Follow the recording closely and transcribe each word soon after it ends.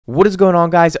What is going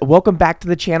on, guys? Welcome back to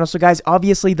the channel. So guys,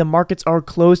 obviously the markets are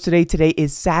closed today. Today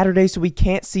is Saturday, so we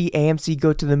can't see AMC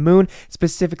go to the moon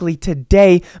specifically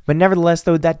today, but nevertheless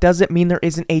though, that doesn't mean there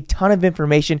isn't a ton of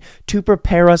information to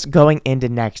prepare us going into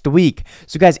next week.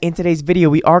 So guys, in today's video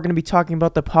we are going to be talking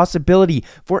about the possibility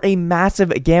for a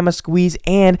massive gamma squeeze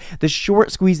and the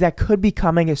short squeeze that could be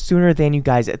coming sooner than you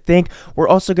guys think. We're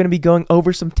also going to be going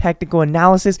over some technical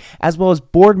analysis as well as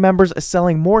board members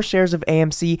selling more shares of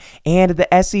AMC and the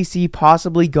SEC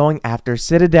possibly going after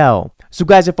Citadel. So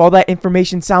guys, if all that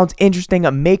information sounds interesting,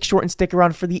 make sure and stick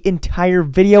around for the entire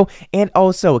video, and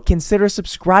also consider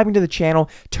subscribing to the channel,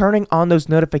 turning on those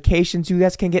notifications so you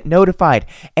guys can get notified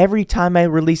every time I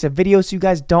release a video so you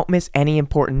guys don't miss any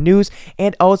important news.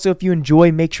 And also, if you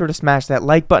enjoy, make sure to smash that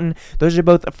like button. Those are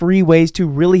both free ways to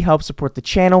really help support the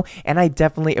channel, and I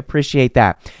definitely appreciate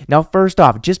that. Now first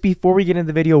off, just before we get into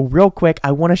the video real quick,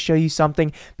 I want to show you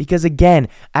something, because again,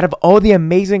 out of all the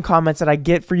amazing comments that I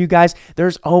get for you guys,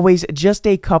 there's always just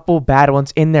a couple bad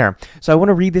ones in there. So I want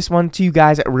to read this one to you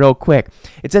guys real quick.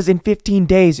 It says, in 15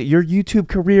 days, your YouTube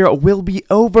career will be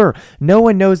over. No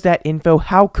one knows that info.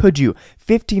 How could you?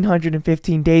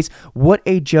 1,515 days. What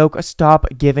a joke. Stop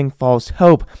giving false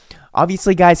hope.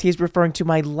 Obviously, guys, he's referring to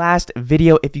my last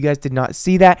video if you guys did not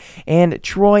see that. And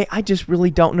Troy, I just really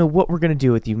don't know what we're going to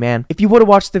do with you, man. If you would have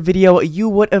watched the video, you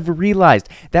would have realized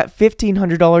that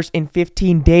 $1,500 in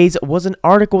 15 days was an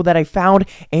article that I found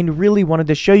and really wanted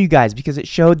to show you guys, because it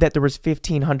showed that there was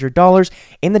 $1,500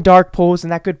 in the dark pools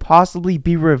and that could possibly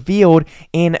be revealed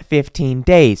in 15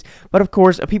 days. But of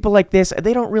course, people like this,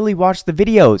 they don't really watch the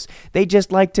videos. They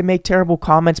just like to make terrible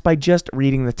comments by just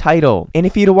reading the title. And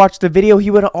if you'd have watched the video, he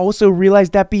would have also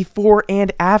realized that before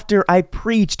and after I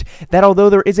preached that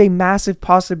although there is a massive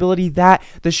possibility that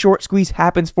the short squeeze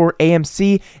happens for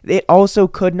AMC, it also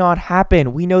could not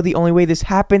happen. We know the only way this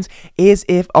happens is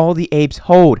if all the apes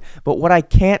hold. But what I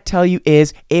can't tell you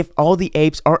is if all the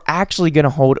apes are actually going to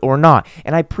hold or not.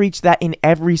 And I preach that in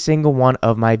every single one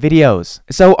of my videos.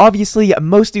 So obviously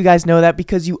most of you guys know that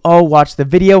because you all watched the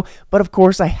video, but of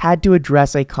course I had to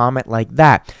address a comment like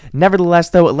that.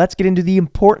 Nevertheless though, let's get into the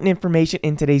important information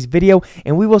in today's video,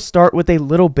 and we will start with a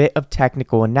little bit of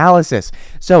technical analysis.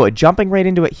 So jumping right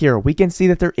into it here, we can see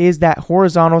that there is that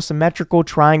horizontal symmetrical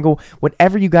triangle,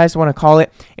 whatever you guys want to call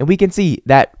it, and we can see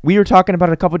that we were talking about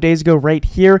it a couple days ago right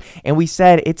here, and we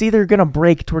said it's either going to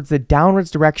break towards the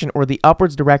downwards direction or the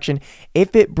upwards direction.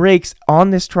 If it breaks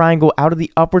on this triangle out of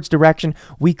the upwards direction,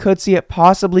 we could see it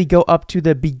possibly go up to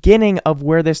the beginning of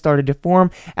where this started to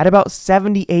form at about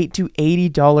 $78 to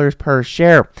 $80 per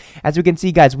share. As we can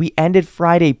see, guys, we ended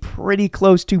Friday pretty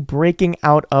close to breaking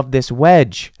out of this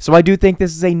wedge. So I do think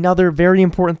this is another very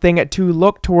important thing to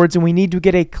look towards, and we need to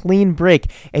get a clean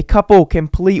break. A couple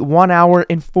complete 1 hour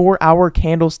and 4 hour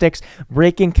candlesticks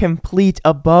breaking complete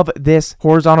above this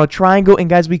horizontal triangle,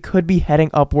 and guys, we could be heading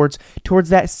upwards towards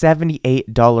that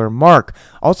 $78 mark.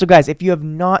 Also guys, if you have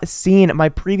not seen my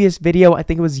previous video, I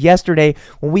think it was yesterday,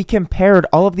 when we compared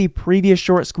all of the previous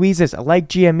short squeezes like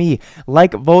GME,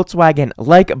 like Volkswagen,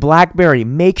 like BlackBerry,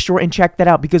 make sure and check that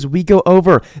out, because we go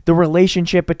over the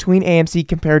relationship between AMC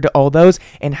compared to all those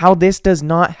and how this does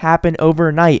not happen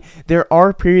overnight. There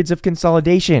are periods of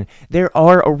consolidation. There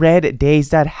are red days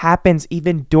that happens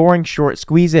even during short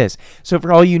squeezes. So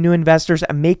for all you new investors,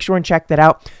 make sure and check that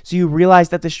out so you realize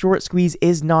that the short squeeze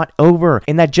is not over,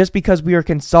 and that just because we are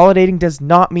consolidating does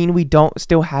not mean we don't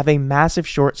still have a massive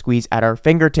short squeeze at our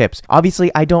fingertips.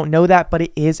 Obviously, I don't know that, but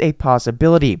it is a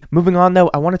possibility. Moving on though,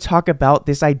 I want to talk about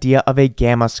this idea of a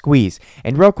gamma squeeze.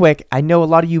 And real quick, I know a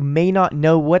lot of you may not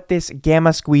know what this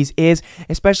gamma squeeze is,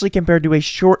 especially compared to a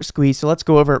short squeeze, so let's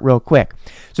go over it real quick.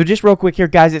 So just real quick here,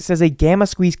 guys, it says a gamma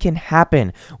squeeze can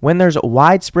happen when there's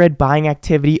widespread buying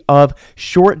activity of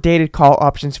short-dated call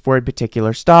options for a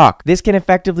particular stock. This can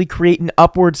effectively create an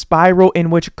upward spiral in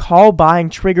which call buying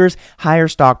triggers higher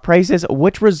stock prices,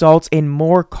 which results in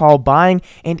more call buying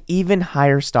and even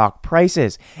higher stock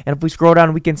prices. And if we scroll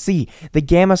down, we can see the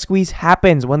gamma squeeze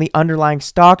happens when the underlying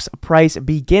stock's price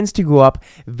begins to go up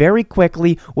very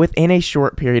quickly within a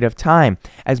short period of time.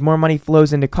 As more money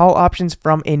flows into call options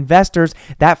from investors,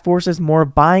 that forces more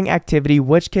buying activity,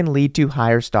 which can lead to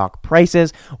higher stock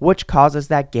prices, which causes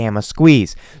that gamma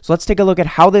squeeze. So let's take a look at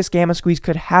how this gamma squeeze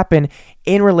could happen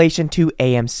in relation to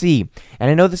AMC. And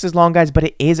I know this is long, guys, but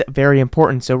it is very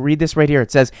important. So read this right here.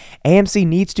 It says AMC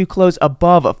needs to close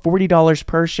above $40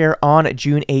 per share on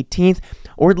June 18th,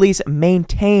 or at least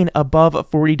maintain above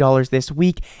 $40 this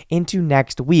week into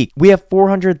next week. We have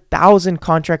 400,000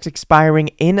 contracts expiring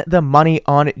in the money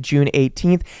on June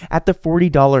 18th at the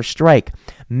 $40 strike.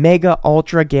 mega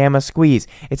ultra gamma squeeze.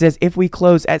 It says if we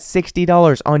close at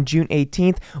 $60 on June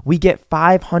 18th, we get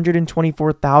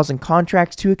 524,000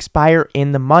 contracts to expire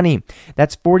in the money.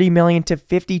 That's 40 million to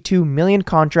 52 million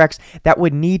contracts that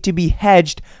would need to be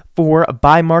hedged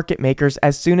by market makers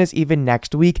as soon as even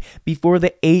next week before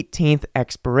the 18th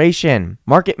expiration.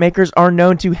 Market makers are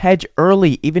known to hedge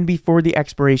early, even before the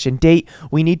expiration date.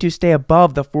 We need to stay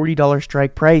above the $40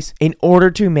 strike price in order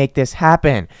to make this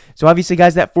happen. So obviously,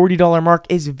 guys, that $40 mark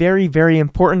is very, very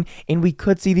important, and we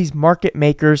could see these market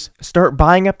makers start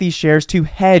buying up these shares to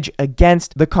hedge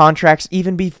against the contracts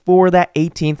even before that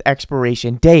 18th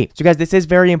expiration date. So guys, this is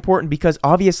very important because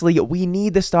obviously we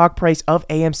need the stock price of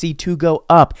AMC to go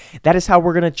up. That is how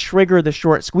we're going to trigger the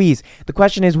short squeeze. The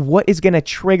question is, what is going to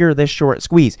trigger this short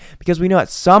squeeze? Because we know at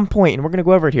some point, and we're going to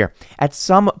go over it here, at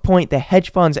some point the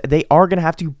hedge funds, they are going to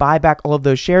have to buy back all of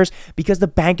those shares because the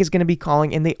bank is going to be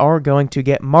calling and they are going to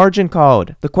get margin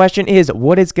called. The question is,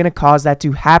 what is going to cause that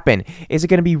to happen? Is it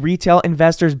going to be retail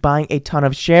investors buying a ton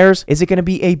of shares? Is it going to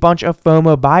be a bunch of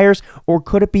FOMO buyers? Or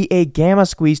could it be a gamma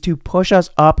squeeze to push us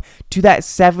up to that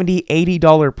 $70,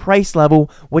 $80 price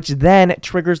level, which then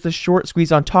triggers the short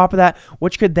squeeze on top of that,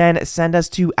 which could then send us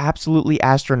to absolutely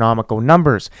astronomical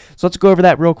numbers? So let's go over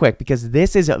that real quick because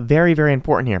this is very, very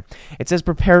important here. It says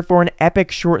prepare for an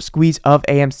epic short squeeze of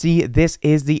AMC. This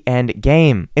is the end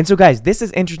game. And so guys, this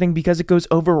is interesting because it goes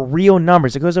over real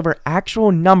numbers. It goes over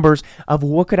actual numbers of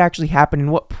what could actually happen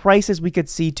and what prices we could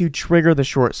see to trigger the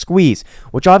short squeeze,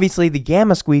 which obviously the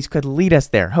gamma squeeze could lead us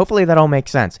there. Hopefully that all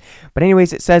makes sense. But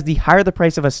anyways, it says the higher the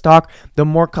price of a stock, the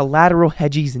more collateral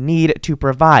hedgies need to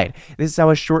provide. This is how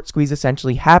a short squeeze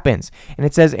essentially happens. And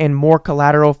it says, and more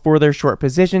collateral for their short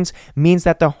positions means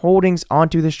that the holdings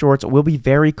onto the shorts will be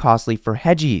very costly for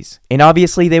hedgies. And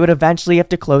obviously they would eventually have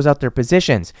to close out their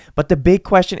positions. But the big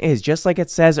question is, just like it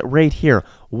says right here,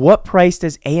 what price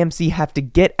does AMC have to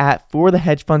get at for the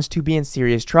hedge funds to be in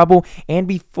serious trouble and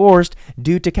be forced,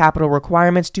 due to capital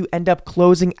requirements, to end up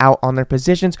closing out on their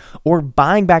positions or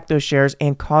buying back those shares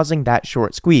and causing that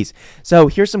short squeeze? So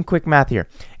here's some quick math here.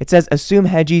 It says assume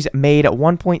hedgies made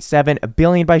 $1.7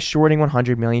 billion by shorting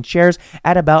 100 million shares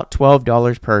at about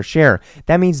 $12 per share.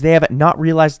 That means they have not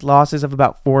realized losses of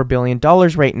about $4 billion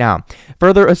right now.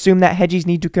 Further, assume that hedgies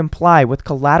need to comply with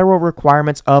collateral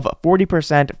requirements of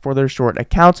 40% for their short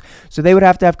accounts. So they would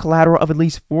have to have collateral of at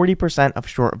least 40% of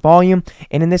short volume,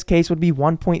 and in this case would be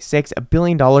 $1.6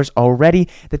 billion already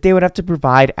that they would have to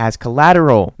provide as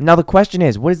collateral. Now the question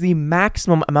is, what is the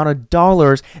maximum amount of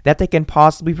dollars that they can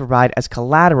possibly provide as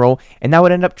collateral? And that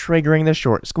would end up triggering the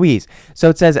short squeeze. So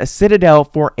it says a Citadel,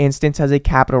 for instance, has a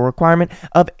capital requirement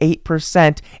of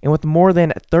 8%, and with more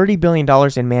than $30 billion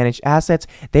in managed assets,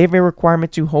 they have a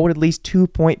requirement to hold at least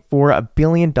 $2.4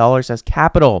 billion as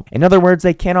capital. In other words,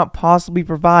 they cannot possibly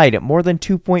provide more than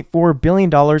 $2.4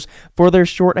 billion for their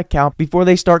short account before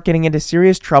they start getting into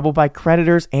serious trouble by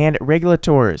creditors and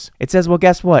regulators. It says, well,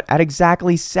 guess what? At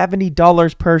exactly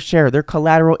 $70 per share, their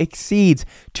collateral exceeds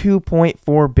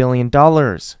 $2.4 billion.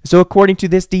 So according to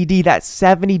this DD, that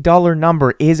 $70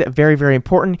 number is very, very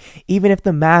important. Even if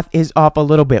the math is off a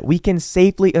little bit, we can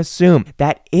safely assume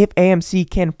that if AMC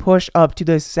can push up to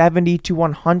the $70 to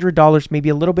 $100, maybe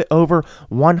a little bit over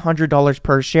 $100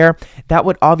 per share, that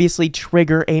would obviously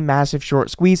trigger a massive short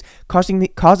squeeze, causing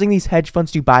these hedge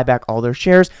funds to buy back all their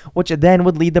shares, which then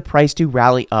would lead the price to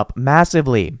rally up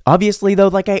massively. Obviously, though,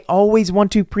 like I always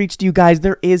want to preach to you guys,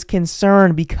 there is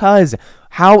concern because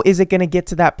how is it going to get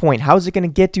to that point? How is it going to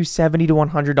get to $70 to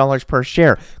 $100 per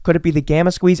share? Could it be the gamma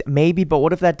squeeze? Maybe, but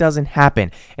what if that doesn't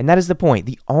happen? And that is the point.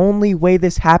 The only way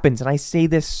this happens, and I say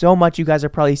this so much, you guys are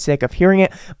probably sick of hearing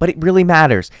it, but it really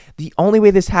matters. The only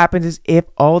way this happens is if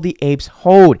all the apes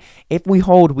hold. If we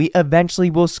hold, we eventually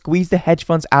will squeeze the hedge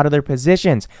funds out of their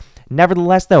positions.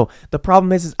 Nevertheless, though, the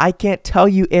problem is I can't tell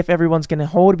you if everyone's going to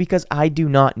hold because I do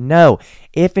not know.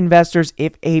 If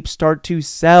apes start to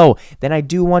sell, then I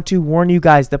do want to warn you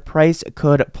guys, the price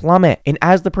could plummet. And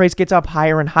as the price gets up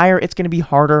higher and higher, it's going to be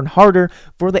harder and harder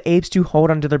for the apes to hold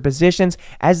onto their positions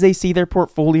as they see their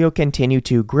portfolio continue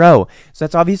to grow. So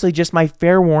that's obviously just my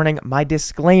fair warning, my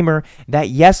disclaimer that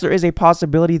yes, there is a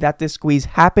possibility that this squeeze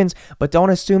happens, but don't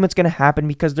assume it's going to happen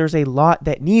because there's a lot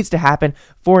that needs to happen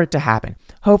for it to happen.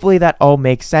 Hopefully that all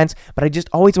makes sense, but I just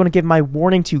always want to give my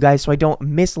warning to you guys so I don't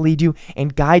mislead you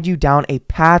and guide you down a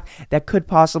path that could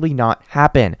possibly not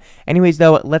happen. Anyways,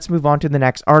 though, let's move on to the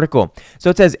next article. So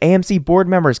it says AMC board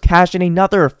members cash in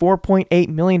another $4.8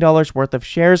 million worth of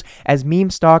shares as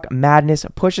meme stock madness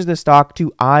pushes the stock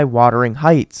to eye-watering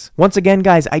heights. Once again,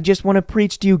 guys, I just want to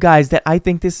preach to you guys that I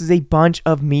think this is a bunch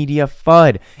of media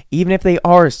FUD. Even if they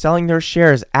are selling their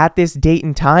shares at this date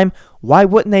and time, Why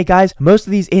wouldn't they, guys? Most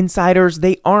of these insiders,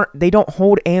 they don't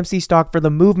hold AMC stock for the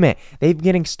movement. They've been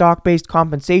getting stock-based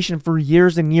compensation for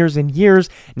years and years and years.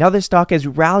 Now this stock has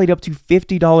rallied up to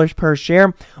 $50 per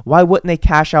share. Why wouldn't they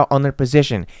cash out on their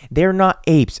position? They're not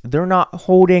apes. They're not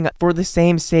holding for the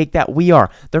same sake that we are.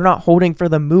 They're not holding for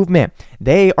the movement.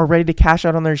 They are ready to cash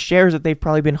out on their shares that they've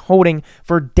probably been holding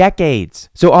for decades.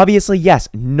 So obviously, yes,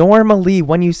 normally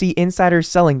when you see insiders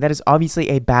selling, that is obviously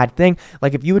a bad thing.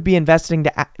 Like if you would be invested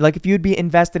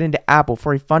into Apple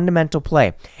for a fundamental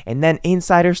play, and then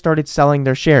insiders started selling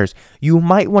their shares, you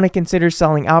might want to consider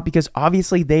selling out because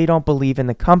obviously they don't believe in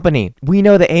the company. We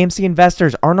know that AMC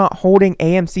investors are not holding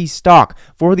AMC stock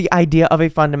for the idea of a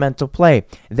fundamental play.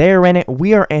 They are in it,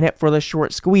 we are in it for the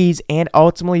short squeeze and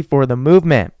ultimately for the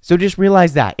movement. So just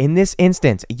realize that in this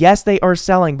instance, yes, they are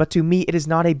selling, but to me, it is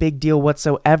not a big deal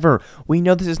whatsoever. We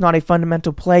know this is not a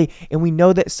fundamental play, and we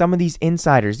know that some of these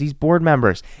insiders, these board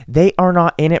members, they are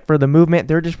not in it for the movement.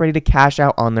 They're just ready to cash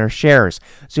out on their shares.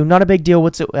 So not a big deal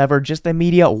whatsoever. Just the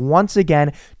media once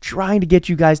again trying to get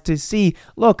you guys to see,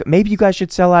 look, maybe you guys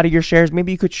should sell out of your shares.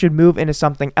 Maybe you should move into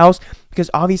something else because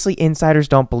obviously insiders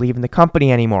don't believe in the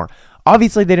company anymore.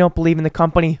 Obviously, they don't believe in the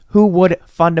company. Who would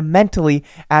fundamentally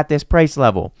at this price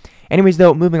level? Anyways,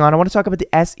 though, moving on, I want to talk about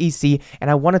the SEC and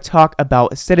I want to talk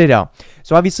about Citadel.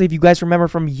 So obviously, if you guys remember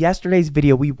from yesterday's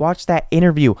video, we watched that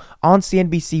interview on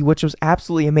CNBC, which was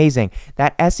absolutely amazing.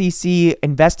 That SEC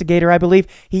investigator, I believe,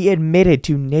 he admitted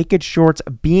to naked shorts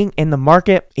being in the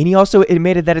market. And he also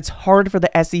admitted that it's hard for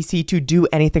the SEC to do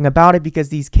anything about it because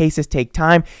these cases take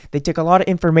time. They take a lot of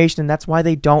information and that's why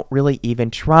they don't really even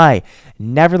try.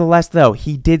 Nevertheless, though,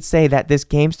 he did say that this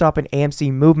GameStop and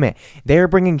AMC movement, they're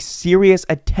bringing serious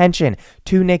attention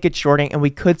to naked shorting and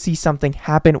we could see something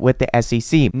happen with the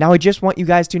SEC. Now, I just want you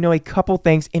guys to know a couple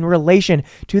things in relation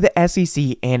to the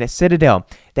SEC and Citadel.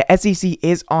 The SEC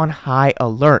is on high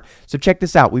alert. So check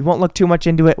this out. We won't look too much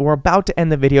into it. We're about to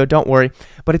end the video, don't worry.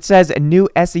 But it says a new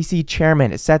SEC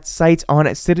chairman sets sights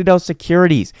on Citadel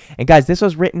Securities. And guys, this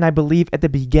was written, I believe, at the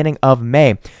beginning of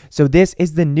May. So this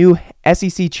is the new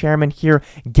SEC chairman here,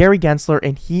 Gary Gensler,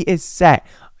 and he is set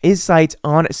his sights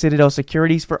on Citadel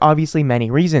Securities for obviously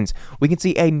many reasons. We can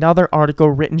see another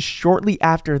article written shortly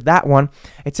after that one.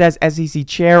 It says SEC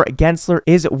Chair Gensler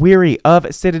is weary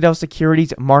of Citadel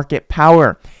Securities market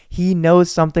power. He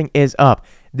knows something is up.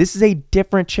 This is a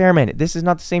different chairman. This is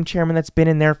not the same chairman that's been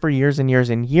in there for years and years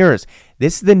and years.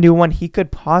 This is the new one. He could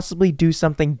possibly do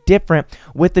something different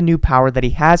with the new power that he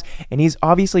has, and he's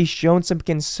obviously shown some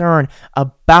concern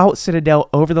about Citadel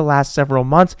over the last several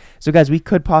months. So guys, we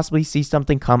could possibly see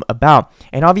something come about.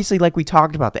 And obviously, like we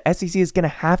talked about, the SEC is going to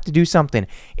have to do something.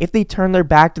 If they turn their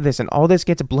back to this and all this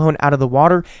gets blown out of the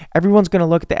water, everyone's going to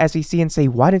look at the SEC and say,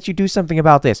 why didn't you do something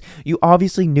about this? You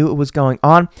obviously knew it was going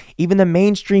on. Even the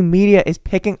mainstream media is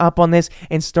picking up on this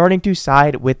and starting to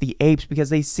side with the apes because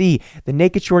they see the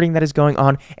naked shorting that is going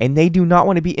on and they do not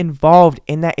want to be involved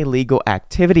in that illegal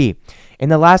activity. In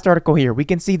the last article here, we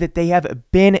can see that they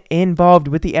have been involved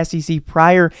with the SEC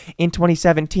prior in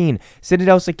 2017.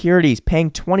 Citadel Securities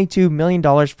paying $22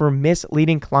 million for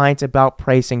misleading clients about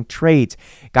pricing trades.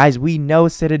 Guys, we know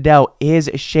Citadel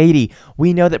is shady.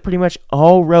 We know that pretty much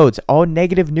all roads, all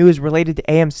negative news related to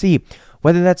AMC,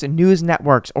 whether that's news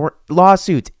networks or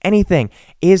lawsuits, anything,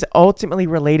 is ultimately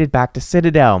related back to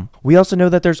Citadel. We also know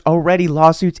that there's already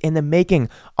lawsuits in the making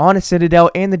on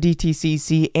Citadel and the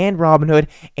DTCC and Robinhood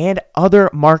and other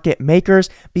market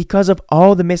makers because of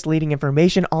all the misleading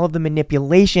information, all of the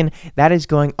manipulation that is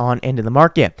going on into the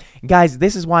market. Guys,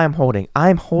 this is why I'm holding.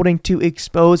 I'm holding to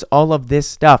expose all of this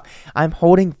stuff. I'm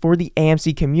holding for the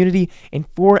AMC community and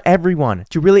for everyone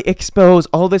to really expose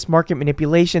all this market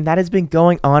manipulation that has been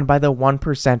going on by the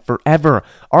 1% forever.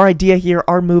 Our idea here,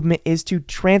 our movement, is to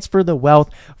transfer the wealth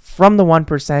from the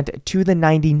 1% to the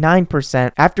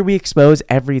 99% after we expose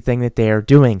everything that they are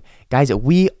doing. Guys,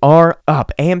 we are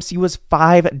up. AMC was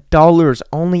 $5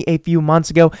 only a few months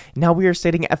ago. Now we are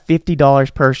sitting at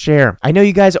 $50 per share. I know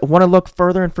you guys want to look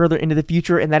further and further into the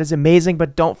future, and that is amazing,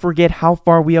 but don't forget how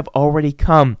far we have already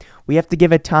come. We have to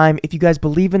give it time. If you guys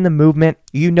believe in the movement,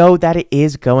 you know that it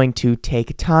is going to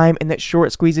take time and that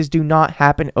short squeezes do not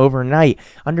happen overnight.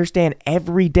 Understand,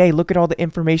 every day, look at all the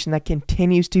information that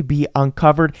continues to be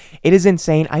uncovered. It is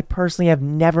insane. I personally have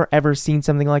never ever seen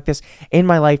something like this in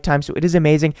my lifetime, so it is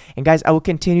amazing. And And guys, I will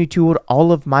continue to hold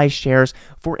all of my shares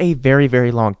for a very,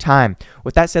 very long time.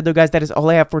 With that said though, guys, that is all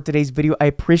I have for today's video. I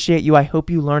appreciate you. I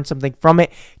hope you learned something from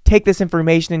it. Take this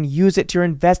information and use it to your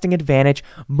investing advantage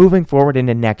moving forward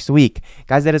into next week.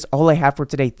 Guys, that is all I have for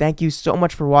today. Thank you so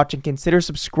much for watching. Consider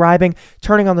subscribing,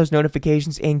 turning on those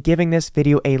notifications, and giving this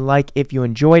video a like if you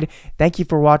enjoyed. Thank you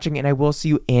for watching, and I will see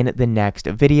you in the next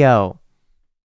video.